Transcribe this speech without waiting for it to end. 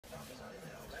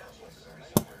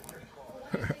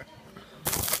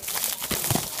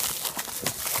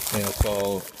Nail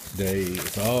fall day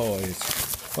is always a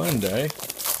fun day.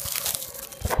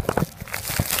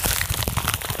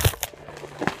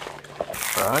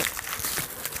 Right?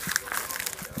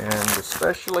 And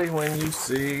especially when you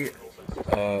see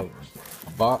a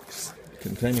box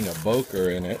containing a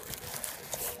Boker in it,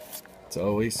 it's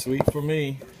always sweet for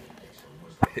me.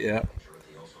 Yeah.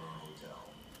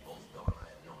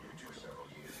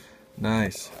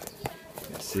 Nice.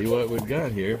 Let's see what we've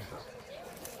got here.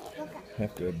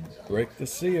 Have to break the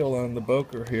seal on the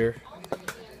Boker here.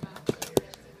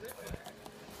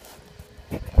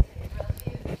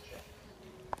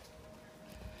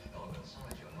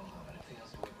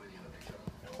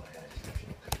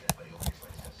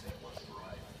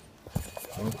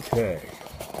 Okay.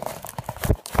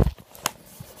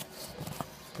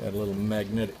 Got a little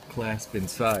magnetic clasp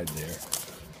inside there.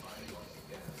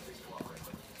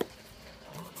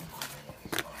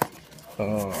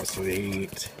 Oh,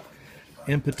 sweet.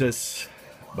 Impetus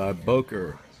by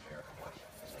Boker.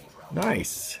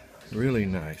 Nice. Really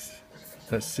nice.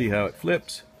 Let's see how it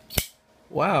flips.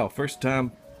 Wow, first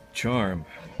time charm.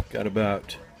 Got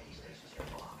about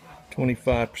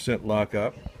 25%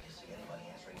 lockup.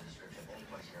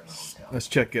 Let's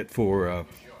check it for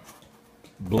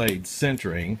blade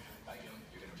centering.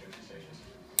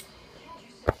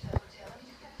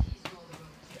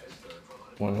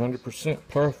 %100%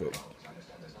 perfect.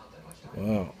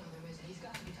 Wow.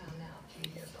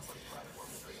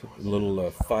 A little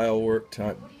file work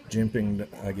type jimping,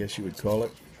 I guess you would call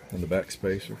it, on the back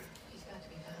spacer.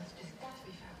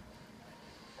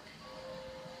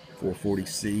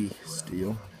 440C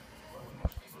steel.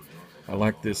 I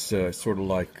like this sort of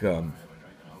like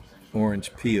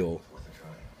orange peel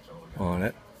on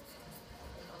it.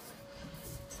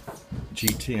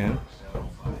 G10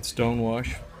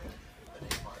 Stonewash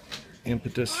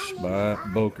Impetus by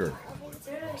Boker.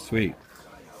 Sweet.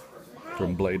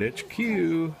 From Blade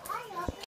HQ.